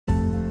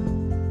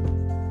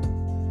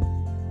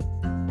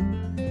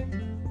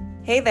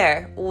Hey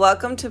there,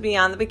 welcome to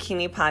Beyond the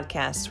Bikini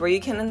podcast, where you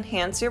can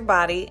enhance your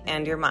body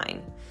and your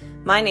mind.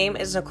 My name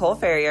is Nicole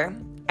Ferrier,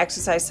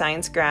 exercise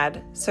science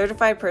grad,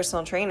 certified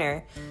personal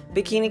trainer,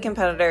 bikini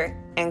competitor,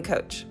 and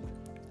coach.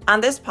 On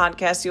this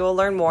podcast, you will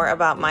learn more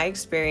about my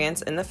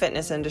experience in the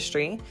fitness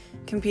industry,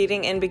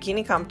 competing in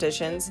bikini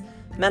competitions,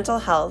 mental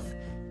health,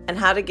 and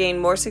how to gain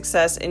more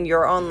success in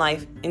your own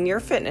life in your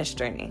fitness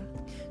journey.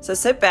 So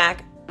sit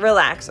back,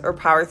 relax, or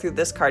power through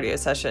this cardio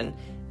session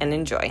and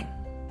enjoy.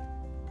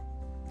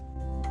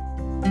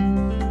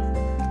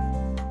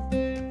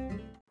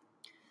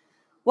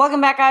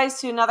 Welcome back, guys,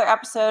 to another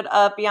episode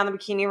of Beyond the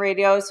Bikini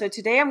Radio. So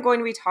today I'm going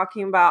to be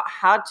talking about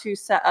how to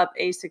set up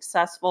a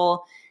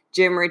successful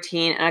gym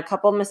routine and a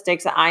couple of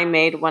mistakes that I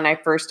made when I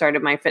first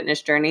started my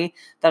fitness journey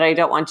that I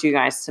don't want you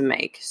guys to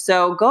make.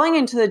 So going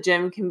into the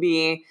gym can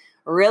be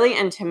really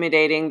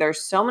intimidating.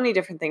 There's so many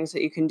different things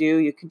that you can do.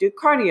 You can do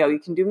cardio, you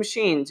can do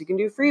machines, you can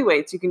do free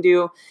weights, you can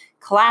do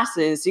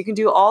classes, you can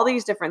do all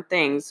these different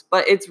things,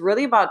 but it's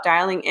really about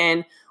dialing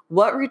in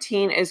what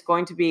routine is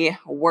going to be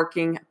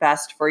working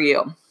best for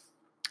you.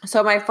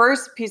 So my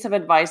first piece of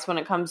advice when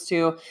it comes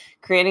to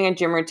creating a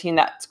gym routine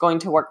that's going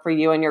to work for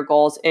you and your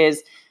goals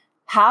is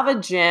have a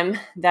gym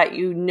that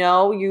you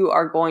know you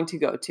are going to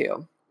go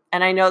to.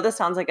 And I know this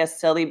sounds like a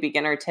silly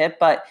beginner tip,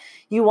 but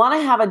you want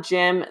to have a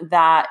gym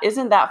that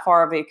isn't that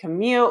far of a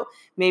commute.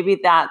 Maybe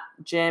that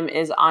gym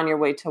is on your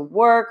way to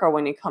work or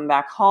when you come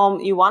back home.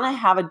 You want to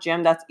have a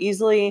gym that's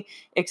easily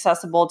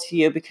accessible to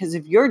you, because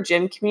if your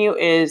gym commute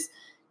is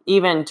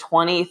even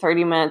 20,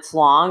 30 minutes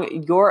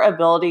long, your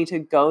ability to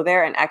go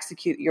there and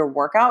execute your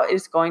workout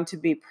is going to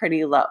be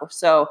pretty low.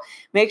 So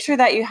make sure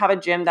that you have a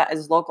gym that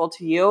is local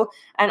to you,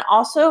 and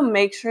also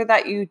make sure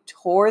that you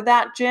tour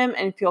that gym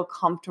and feel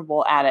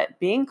comfortable at it.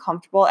 Being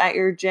comfortable at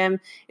your gym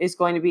is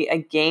going to be a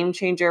game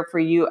changer for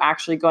you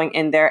actually going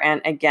in there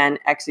and, again,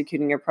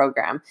 executing your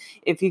program.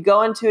 If you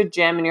go into a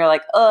gym and you're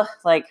like, I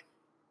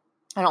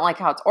don't like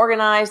how it's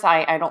organized,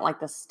 I don't like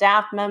the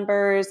staff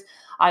members,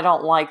 I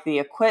don't like the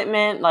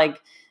equipment,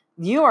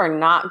 you are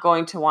not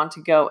going to want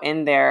to go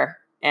in there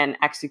and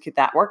execute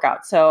that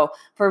workout. So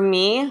for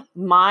me,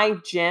 my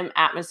gym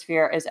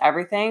atmosphere is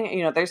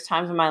everything. There's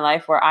times in my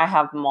life where I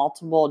have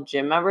multiple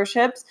gym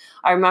memberships.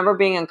 I remember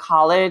being in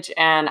college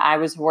and I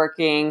was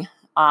working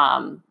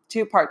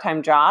 2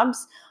 part-time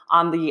jobs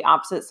on the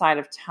opposite side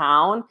of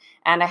town.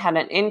 And I had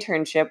an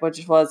internship,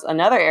 which was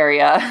another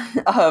area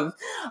of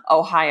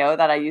Ohio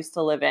that I used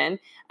to live in.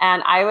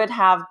 And I would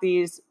have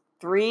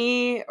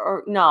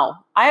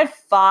I had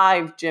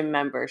 5 gym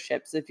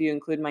memberships if you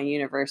include my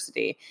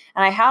university.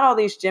 And I had all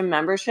these gym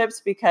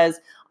memberships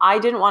because I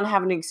didn't want to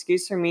have an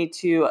excuse for me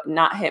to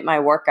not hit my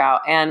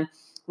workout. And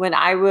when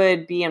I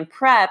would be in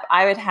prep,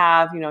 I would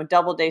have,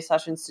 double day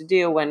sessions to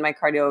do when my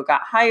cardio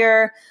got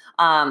higher,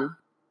 and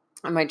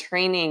my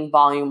training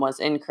volume was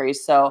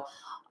increased. So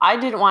I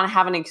didn't want to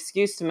have an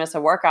excuse to miss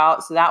a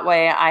workout. So that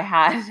way I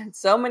had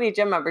so many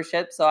gym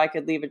memberships so I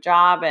could leave a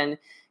job and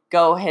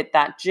go hit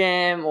that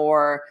gym,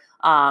 or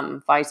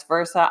vice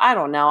versa. I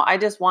don't know. I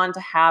just wanted to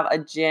have a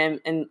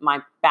gym in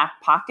my back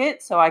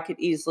pocket so I could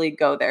easily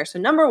go there. So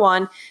number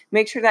 1,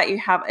 make sure that you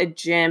have a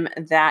gym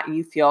that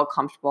you feel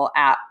comfortable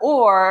at,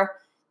 or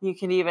you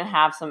can even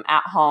have some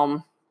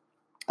at-home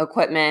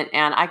equipment.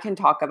 And I can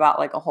talk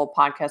about a whole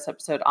podcast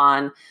episode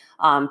on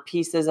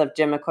pieces of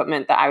gym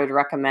equipment that I would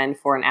recommend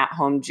for an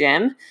at-home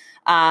gym.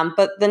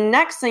 But the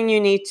next thing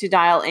you need to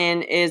dial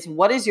in is,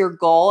 what is your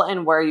goal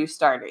and where are you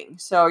starting?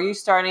 So are you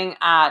starting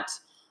at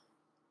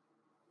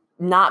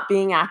not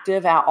being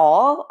active at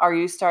all? Are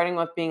you starting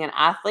with being an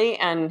athlete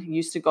and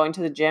used to going to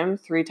the gym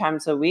 3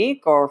 times a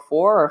week or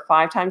 4 or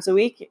 5 times a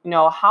week?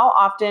 How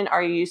often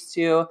are you used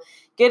to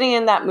getting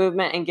in that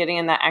movement and getting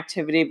in that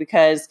activity?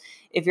 Because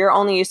if you're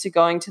only used to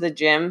going to the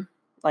gym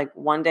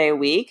 1 day a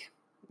week,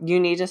 you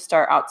need to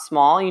start out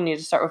small. You need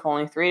to start with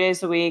only 3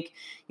 days a week.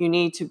 You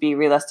need to be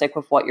realistic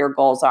with what your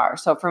goals are.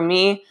 So for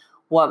me,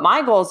 what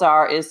my goals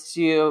are is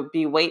to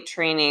be weight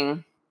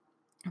training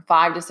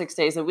 5 to 6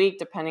 days a week,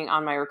 depending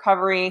on my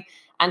recovery,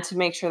 and to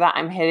make sure that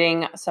I'm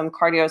hitting some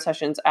cardio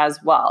sessions as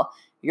well.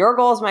 Your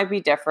goals might be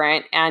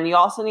different, and you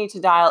also need to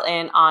dial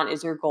in on,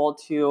 is your goal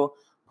to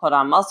put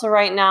on muscle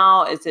right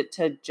now? Is it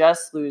to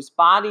just lose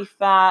body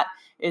fat?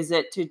 Is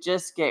it to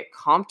just get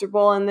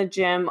comfortable in the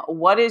gym?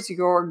 What is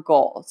your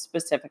goal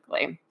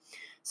specifically?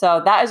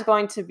 So that is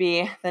going to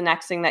be the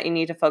next thing that you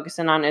need to focus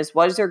in on, is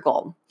what is your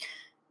goal?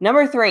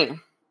 Number 3,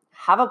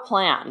 have a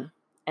plan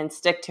and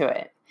stick to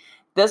it.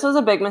 This was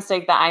a big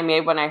mistake that I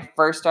made when I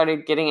first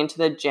started getting into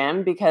the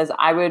gym, because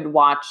I would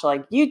watch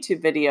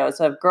YouTube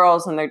videos of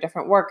girls and their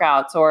different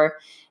workouts, or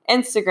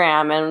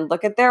Instagram and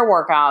look at their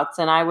workouts.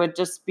 And I would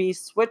just be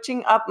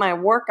switching up my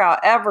workout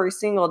every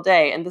single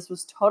day. And this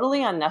was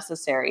totally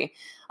unnecessary.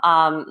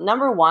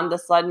 Number 1,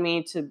 this led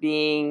me to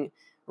being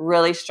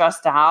really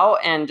stressed out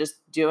and just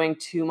doing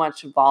too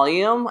much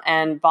volume.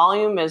 And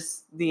volume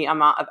is the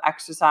amount of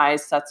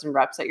exercise, sets, and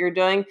reps that you're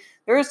doing.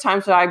 There was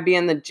times where I'd be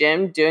in the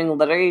gym doing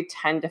literally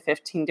 10 to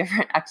 15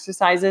 different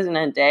exercises in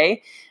a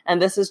day.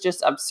 And this is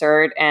just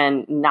absurd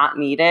and not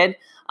needed.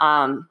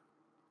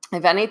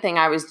 If anything,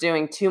 I was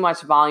doing too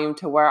much volume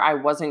to where I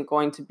wasn't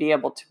going to be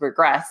able to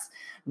progress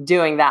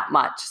doing that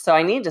much. So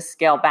I need to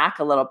scale back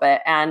a little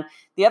bit. And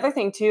the other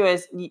thing too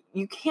is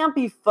you can't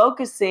be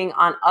focusing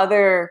on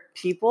other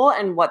people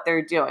and what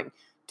they're doing.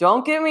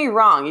 Don't get me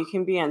wrong. You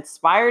can be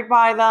inspired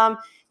by them.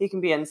 You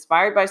can be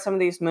inspired by some of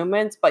these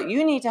movements, but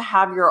you need to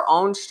have your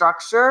own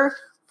structure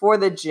for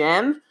the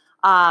gym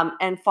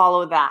and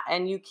follow that.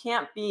 And you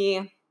can't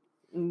be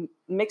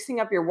mixing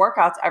up your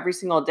workouts every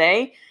single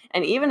day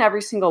and even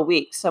every single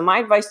week. So my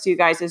advice to you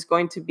guys is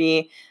going to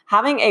be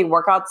having a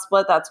workout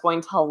split that's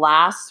going to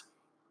last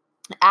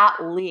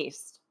at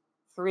least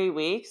 3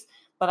 weeks,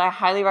 but I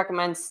highly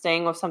recommend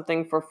staying with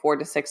something for 4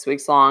 to 6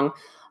 weeks long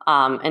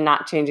and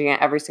not changing it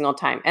every single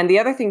time. And the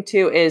other thing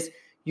too is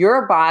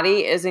your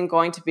body isn't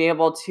going to be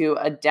able to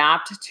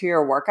adapt to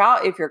your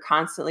workout if you're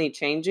constantly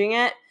changing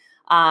it.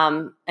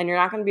 And you're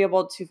not going to be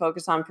able to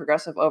focus on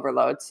progressive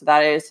overload. So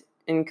that is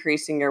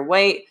increasing your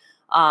weight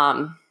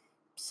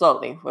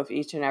slowly with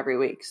each and every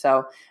week.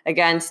 So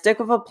again, stick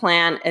with a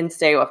plan and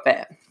stay with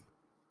it.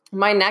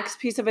 My next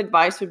piece of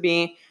advice would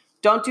be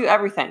don't do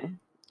everything,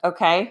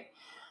 okay?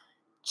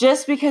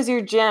 Just because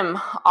your gym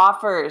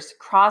offers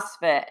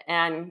CrossFit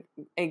and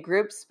a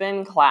group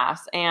spin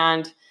class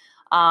and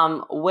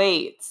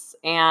weights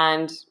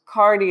and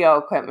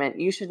cardio equipment,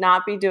 you should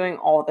not be doing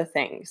all the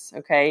things,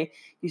 okay?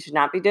 You should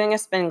not be doing a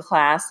spin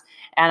class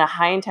and a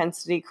high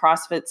intensity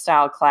CrossFit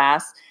style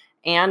class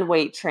and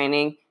weight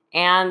training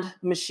and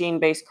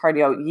machine-based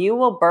cardio. You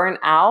will burn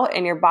out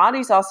and your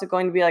body's also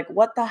going to be like,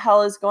 what the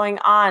hell is going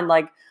on?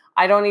 Like,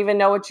 I don't even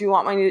know what you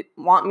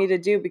want me to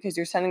do because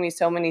you're sending me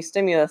so many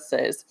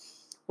stimuluses.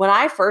 When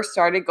I first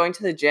started going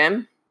to the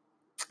gym,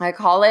 I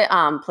call it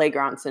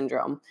playground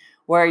syndrome,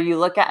 where you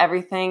look at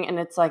everything and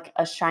it's like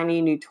a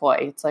shiny new toy.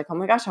 It's like, oh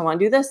my gosh, I want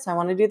to do this. I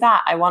want to do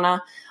that. I want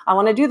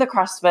to do the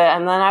CrossFit,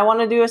 and then I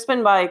want to do a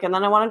spin bike, and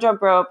then I want to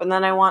jump rope, and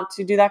then I want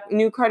to do that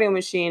new cardio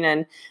machine,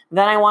 and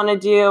then I want to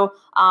do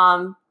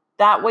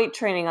that weight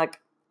training. Like,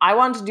 I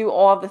want to do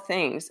all the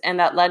things, and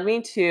that led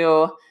me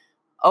to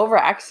over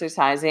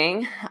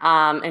exercising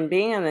and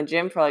being in the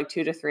gym for like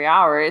 2 to 3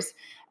 hours.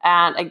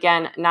 And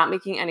again, not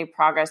making any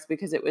progress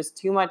because it was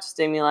too much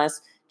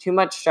stimulus, too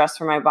much stress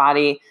for my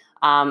body.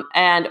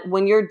 And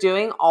when you're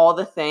doing all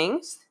the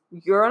things,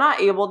 you're not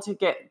able to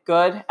get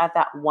good at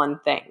that one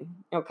thing.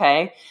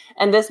 Okay.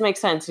 And this makes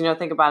sense.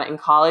 Think about it. In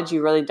college,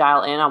 you really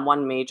dial in on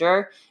one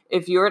major.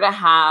 If you were to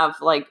have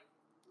like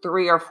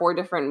 3 or 4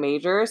 different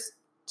majors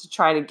to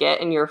try to get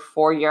in your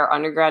 4-year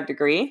undergrad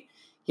degree,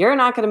 you're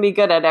not going to be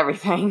good at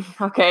everything.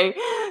 Okay.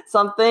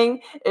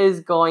 Something is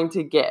going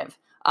to give.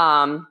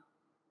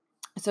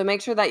 So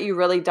make sure that you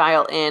really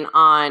dial in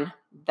on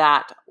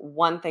that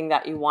one thing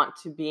that you want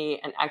to be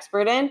an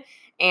expert in.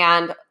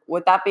 And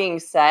with that being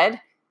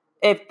said,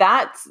 if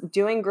that's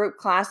doing group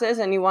classes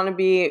and you want to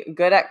be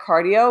good at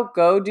cardio,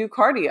 go do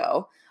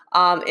cardio.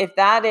 If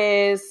that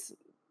is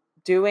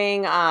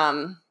doing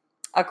a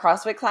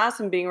CrossFit class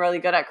and being really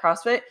good at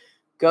CrossFit,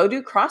 go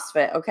do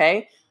CrossFit,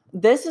 okay?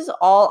 This is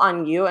all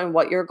on you and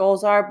what your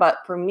goals are. But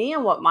for me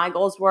and what my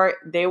goals were,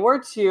 they were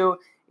to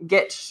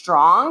get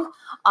strong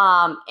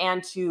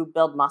and to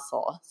build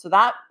muscle. So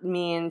that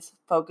means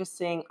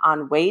focusing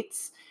on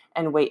weights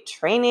and weight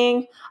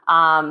training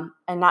and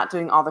not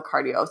doing all the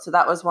cardio. So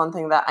that was one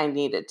thing that I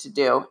needed to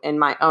do in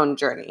my own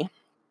journey.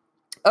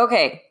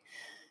 Okay.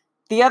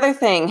 The other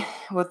thing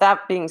with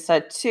that being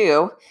said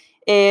too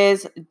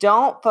is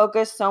don't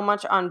focus so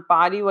much on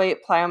body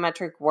weight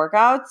plyometric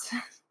workouts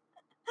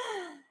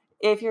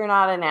if you're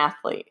not an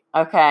athlete,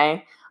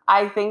 okay?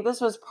 I think this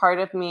was part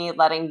of me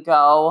letting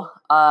go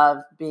of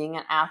being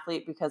an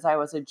athlete because I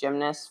was a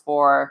gymnast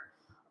for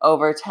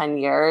over 10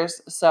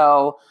 years.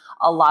 So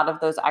a lot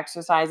of those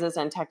exercises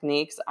and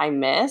techniques I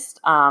missed.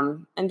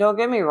 And don't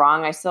get me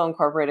wrong, I still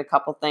incorporate a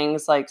couple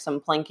things like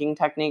some planking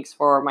techniques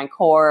for my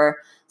core,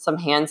 some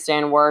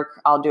handstand work,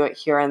 I'll do it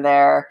here and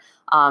there.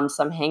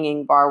 Some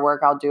hanging bar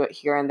work, I'll do it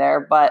here and there.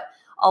 But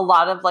a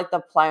lot of like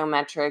the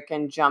plyometric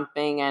and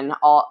jumping and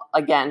all,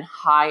 again,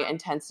 high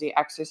intensity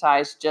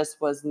exercise just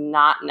was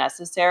not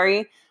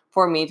necessary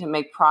for me to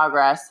make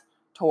progress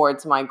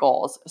towards my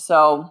goals.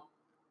 So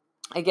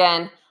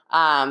again,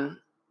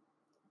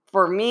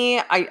 for me,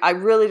 I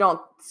really don't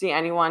see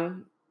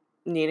anyone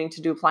needing to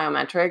do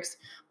plyometrics.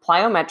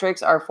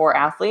 Plyometrics are for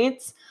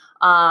athletes.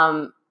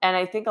 And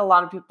I think a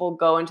lot of people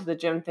go into the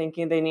gym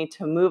thinking they need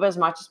to move as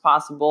much as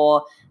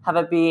possible, have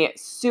it be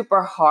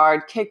super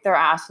hard, kick their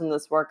ass in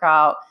this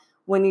workout,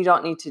 when you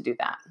don't need to do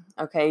that.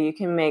 Okay, you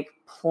can make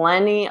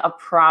plenty of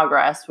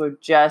progress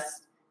with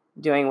just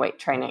doing weight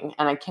training.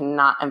 And I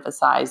cannot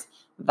emphasize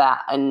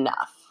that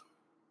enough.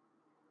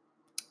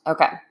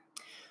 Okay,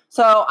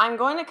 so I'm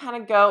going to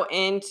kind of go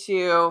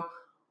into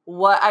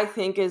what I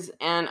think is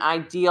an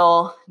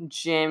ideal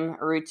gym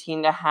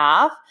routine to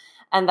have.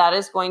 And that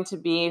is going to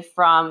be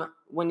from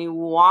when you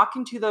walk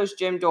into those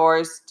gym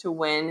doors to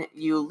when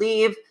you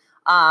leave,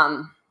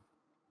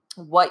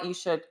 what you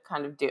should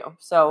kind of do.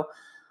 So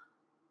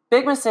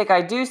big mistake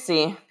I do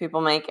see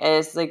people make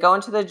is they go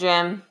into the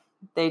gym,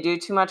 they do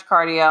too much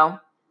cardio,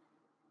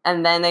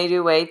 and then they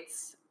do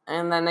weights,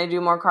 and then they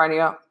do more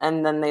cardio,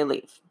 and then they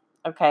leave.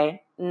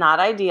 Okay, not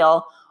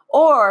ideal.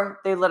 Or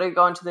they literally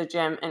go into the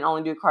gym and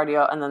only do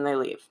cardio, and then they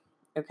leave.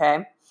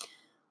 Okay,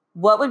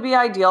 what would be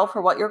ideal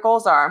for what your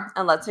goals are?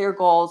 And let's say your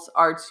goals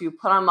are to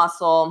put on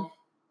muscle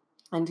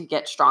and to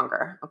get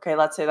stronger. Okay,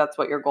 let's say that's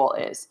what your goal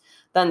is.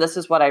 Then this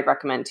is what I'd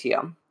recommend to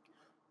you.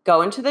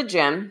 Go into the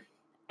gym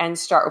and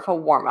start with a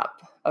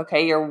warm-up.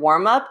 Okay, your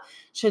warm-up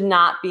should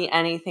not be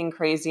anything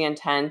crazy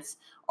intense.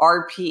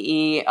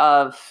 RPE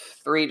of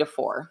 3 to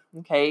 4.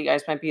 Okay, you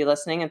guys might be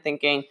listening and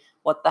thinking,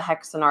 what the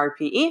heck's an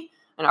RPE?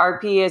 An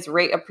RPE is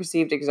rate of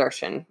perceived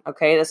exertion.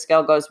 Okay, the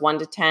scale goes 1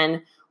 to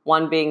 10,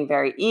 1 being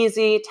very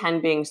easy,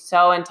 10 being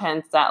so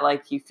intense that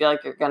like you feel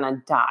like you're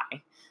gonna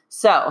die.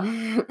 So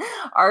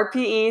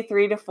RPE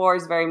 3 to 4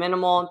 is very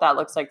minimal. That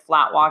looks like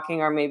flat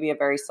walking or maybe a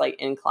very slight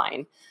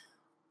incline.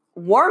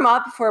 Warm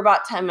up for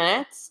about 10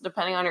 minutes,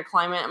 depending on your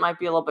climate. It might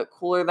be a little bit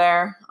cooler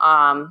there.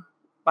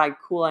 By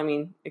cool, I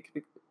mean it could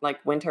be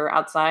like winter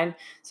outside.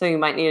 So you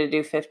might need to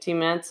do 15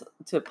 minutes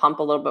to pump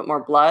a little bit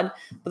more blood.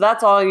 But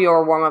that's all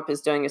your warm up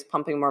is doing, is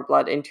pumping more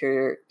blood into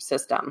your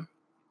system.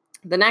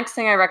 The next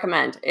thing I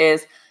recommend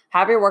is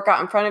have your workout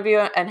in front of you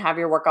and have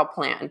your workout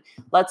plan.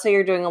 Let's say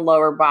you're doing a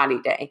lower body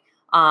day.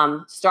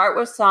 Start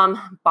with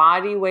some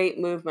body weight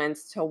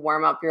movements to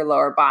warm up your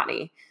lower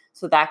body.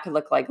 So that could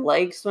look like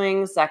leg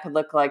swings. That could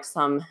look like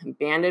some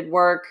banded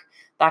work.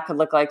 That could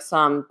look like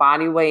some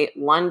body weight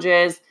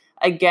lunges.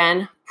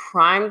 Again,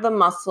 prime the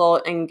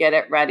muscle and get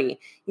it ready.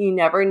 You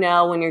never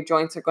know when your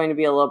joints are going to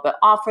be a little bit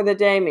off for the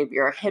day. Maybe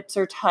your hips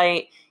are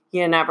tight.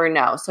 You never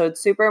know. So it's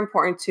super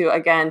important to,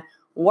 again,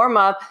 warm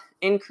up,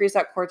 increase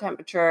that core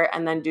temperature,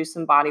 and then do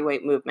some body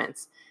weight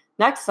movements.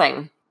 Next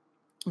thing,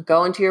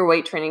 go into your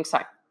weight training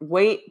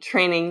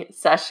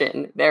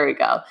session. There we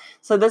go.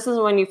 So this is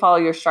when you follow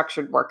your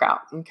structured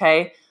workout.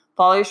 Okay.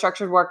 Follow your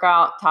structured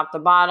workout top to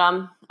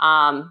bottom,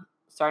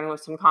 starting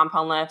with some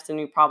compound lifts, and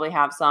you probably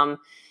have some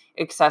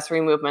accessory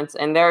movements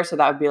in there. So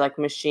that would be like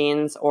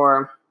machines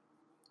or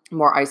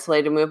more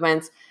isolated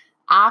movements.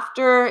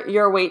 After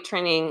your weight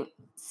training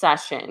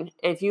session,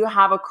 if you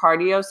have a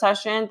cardio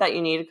session that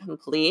you need to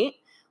complete,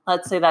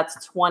 let's say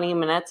that's 20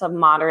 minutes of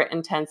moderate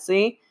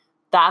intensity,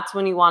 that's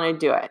when you want to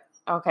do it.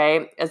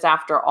 Okay, is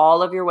after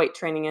all of your weight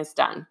training is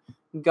done.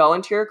 Go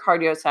into your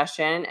cardio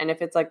session, and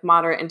if it's like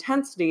moderate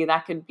intensity,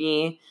 that could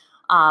be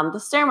the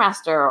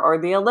Stairmaster or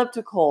the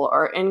elliptical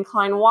or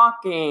incline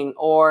walking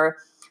or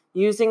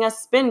using a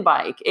spin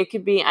bike. It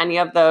could be any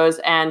of those.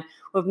 And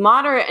with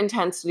moderate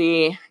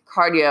intensity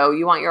cardio,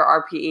 you want your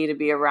RPE to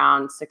be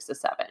around 6 to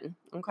 7.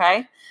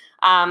 Okay.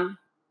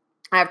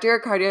 After your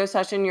cardio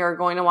session, you're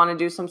going to want to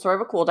do some sort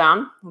of a cool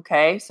down.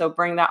 Okay. So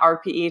bring that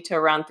RPE to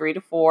around 3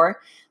 to 4.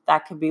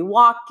 That could be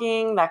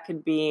walking. That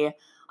could be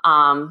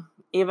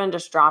even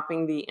just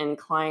dropping the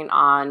incline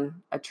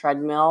on a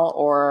treadmill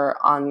or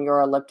on your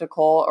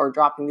elliptical, or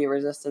dropping the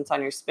resistance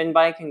on your spin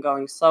bike and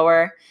going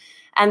slower.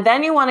 And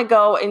then you want to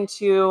go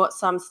into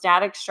some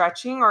static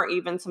stretching or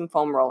even some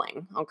foam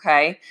rolling.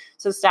 Okay.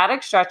 So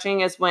static stretching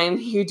is when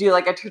you do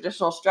like a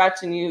traditional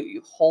stretch and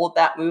you hold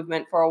that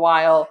movement for a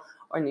while,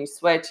 or you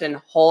switch and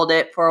hold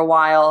it for a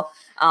while.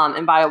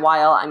 And by a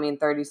while, I mean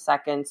 30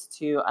 seconds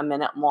to a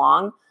minute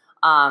long.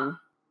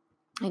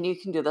 And you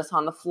can do this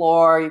on the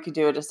floor. You could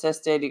do it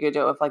assisted. You could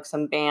do it with like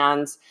some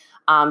bands.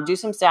 Do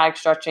some static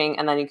stretching,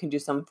 and then you can do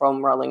some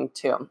foam rolling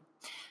too.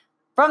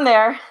 From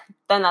there,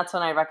 then that's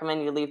when I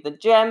recommend you leave the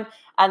gym.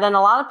 And then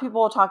a lot of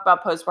people will talk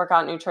about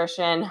post-workout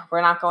nutrition.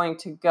 We're not going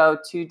to go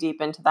too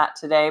deep into that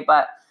today,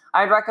 but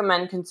I'd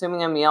recommend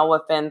consuming a meal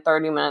within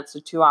 30 minutes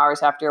to 2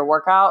 hours after your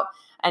workout.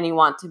 And you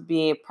want to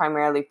be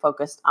primarily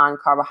focused on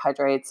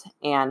carbohydrates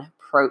and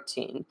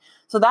protein.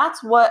 So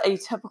that's what a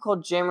typical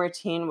gym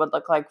routine would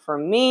look like for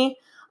me.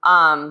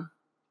 And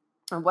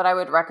what I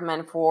would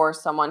recommend for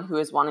someone who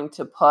is wanting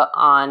to put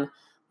on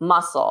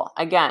muscle.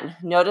 Again,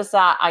 notice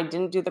that I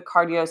didn't do the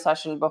cardio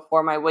session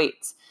before my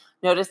weights.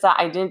 Notice that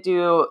I didn't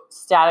do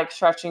static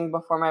stretching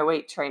before my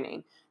weight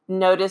training.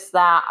 Notice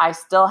that I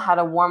still had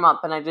a warm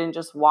up and I didn't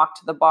just walk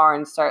to the bar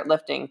and start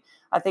lifting.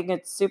 I think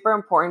it's super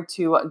important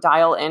to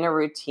dial in a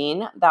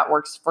routine that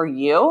works for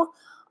you,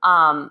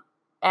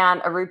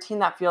 and a routine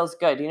that feels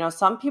good. You know,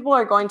 some people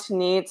are going to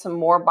need some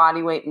more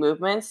body weight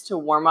movements to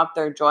warm up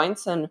their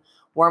joints and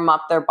warm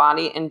up their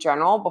body in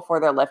general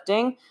before they're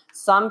lifting.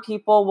 Some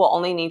people will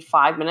only need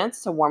 5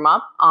 minutes to warm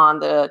up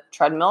on the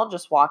treadmill,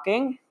 just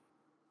walking.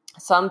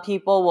 Some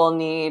people will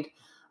need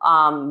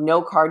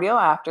no cardio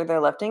after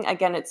they're lifting.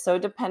 Again, it's so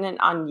dependent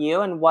on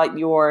you and what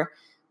your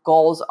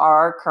goals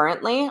are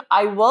currently.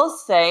 I will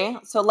say,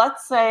 so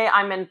let's say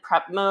I'm in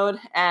prep mode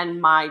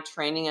and my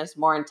training is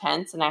more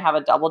intense and I have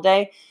a double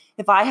day.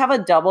 If I have a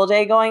double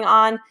day going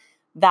on,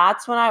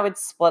 that's when I would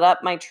split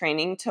up my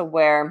training to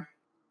where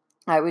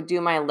I would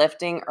do my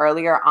lifting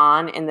earlier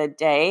on in the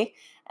day,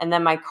 and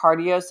then my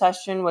cardio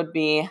session would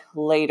be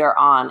later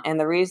on. And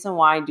the reason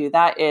why I do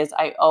that is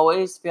I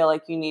always feel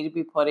like you need to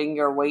be putting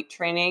your weight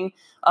training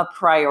a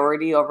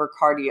priority over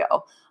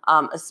cardio,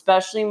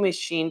 especially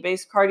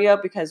machine-based cardio,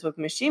 because with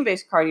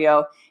machine-based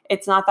cardio,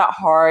 it's not that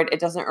hard. It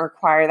doesn't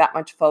require that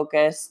much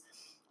focus.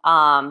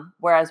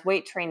 Whereas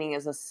weight training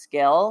is a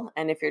skill.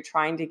 And if you're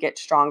trying to get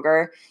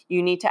stronger,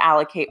 you need to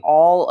allocate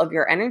all of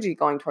your energy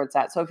going towards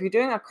that. So if you're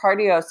doing a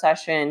cardio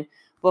session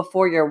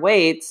before your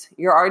weights,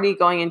 you're already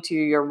going into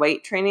your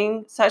weight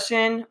training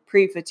session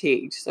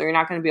pre-fatigued. So you're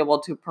not going to be able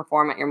to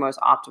perform at your most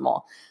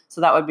optimal.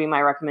 So that would be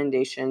my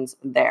recommendations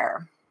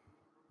there.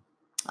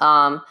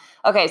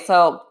 Okay,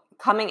 so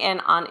coming in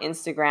on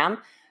Instagram.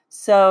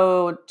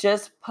 So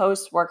just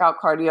post-workout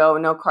cardio,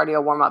 no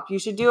cardio warm-up. You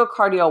should do a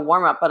cardio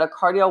warm-up, but a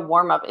cardio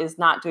warm-up is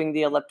not doing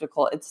the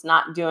elliptical. It's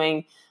not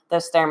doing the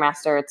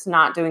Stairmaster. It's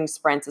not doing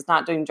sprints. It's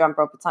not doing jump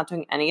rope. It's not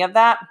doing any of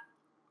that.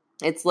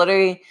 It's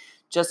literally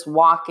just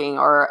walking,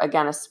 or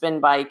again, a spin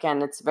bike,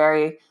 and it's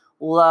very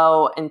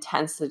low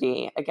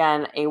intensity.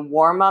 Again, a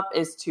warm-up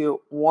is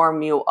to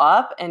warm you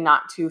up and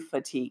not to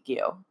fatigue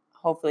you.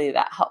 Hopefully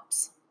that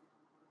helps.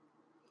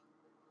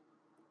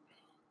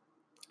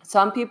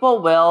 Some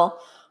people will,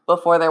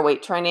 before their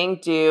weight training,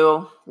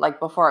 do, like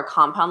before a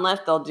compound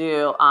lift, they'll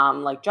do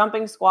like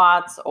jumping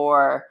squats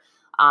or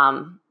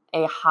a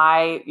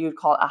high, you'd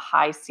call it a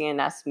high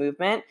CNS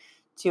movement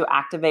to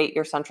activate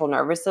your central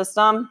nervous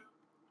system.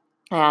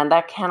 And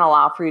that can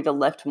allow for you to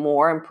lift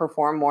more and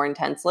perform more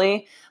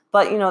intensely.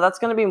 But, that's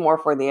going to be more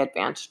for the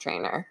advanced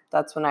trainer.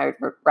 That's when I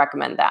would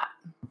recommend that.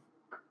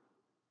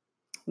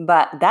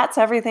 But that's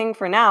everything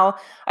for now.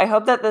 I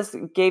hope that this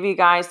gave you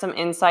guys some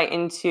insight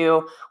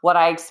into what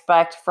I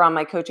expect from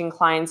my coaching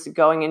clients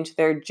going into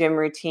their gym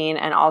routine,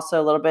 and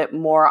also a little bit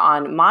more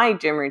on my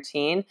gym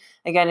routine.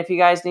 Again, if you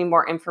guys need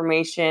more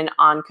information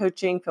on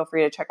coaching, feel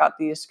free to check out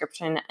the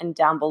description and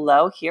down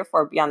below here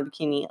for Beyond the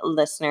Bikini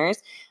listeners.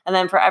 And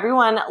then for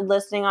everyone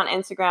listening on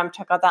Instagram,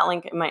 check out that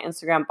link in my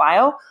Instagram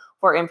bio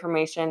for more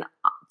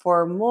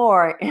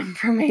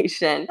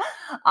information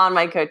on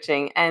my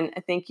coaching. And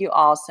thank you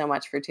all so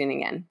much for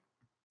tuning in.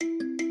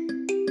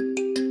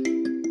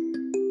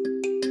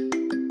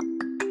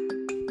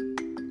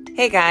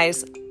 Hey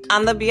guys,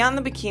 on the Beyond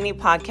the Bikini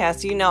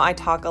podcast, I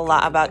talk a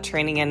lot about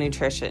training and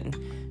nutrition.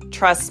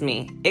 Trust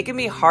me, it can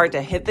be hard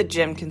to hit the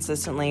gym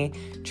consistently,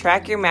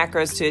 track your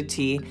macros to a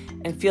T,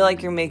 and feel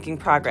like you're making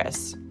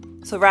progress.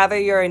 So whether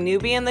you're a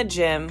newbie in the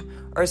gym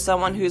or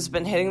someone who's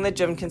been hitting the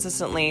gym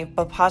consistently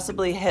but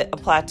possibly hit a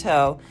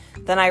plateau,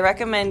 then I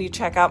recommend you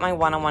check out my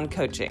one-on-one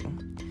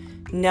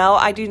coaching. No,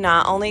 I do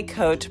not only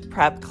coach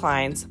prep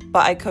clients,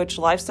 but I coach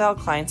lifestyle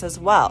clients as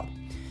well.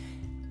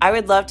 I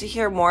would love to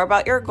hear more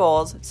about your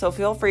goals, so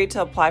feel free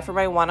to apply for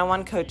my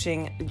one-on-one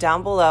coaching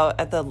down below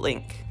at the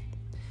link.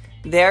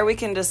 There we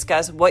can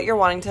discuss what you're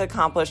wanting to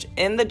accomplish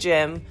in the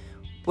gym,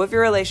 with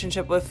your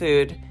relationship with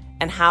food,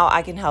 and how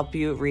I can help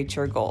you reach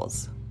your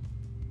goals.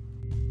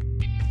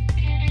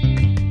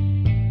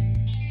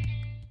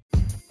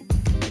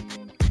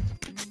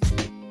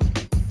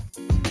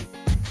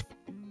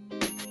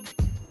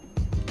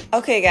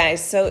 Okay,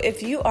 guys, so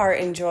if you are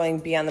enjoying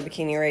Beyond the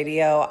Bikini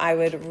Radio, I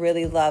would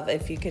really love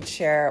if you could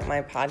share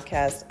my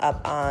podcast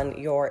up on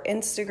your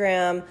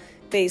Instagram,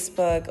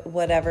 Facebook,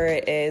 whatever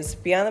it is.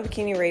 Beyond the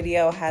Bikini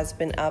Radio has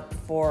been up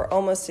for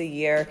almost a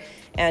year,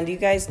 and you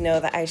guys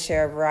know that I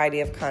share a variety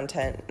of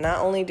content. Not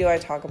only do I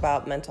talk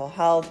about mental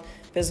health,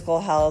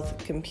 physical health,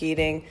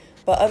 competing,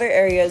 but other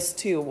areas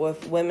too,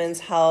 with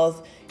women's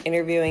health,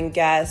 interviewing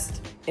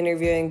guests,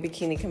 interviewing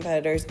bikini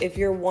competitors. If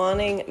you're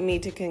wanting me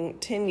to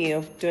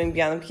continue doing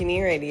Beyond the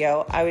Bikini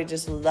Radio, I would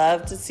just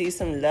love to see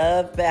some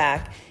love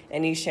back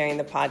and you sharing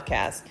the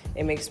podcast.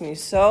 It makes me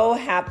so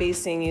happy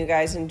seeing you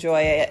guys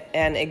enjoy it,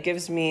 and it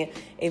gives me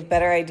a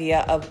better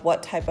idea of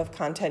what type of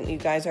content you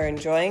guys are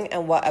enjoying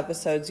and what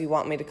episodes you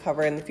want me to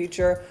cover in the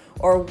future,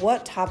 or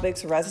what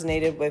topics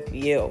resonated with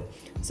you.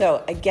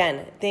 So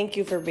again, thank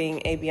you for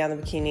being a Beyond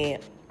the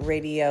Bikini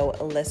Radio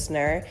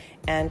listener,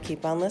 and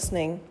keep on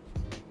listening.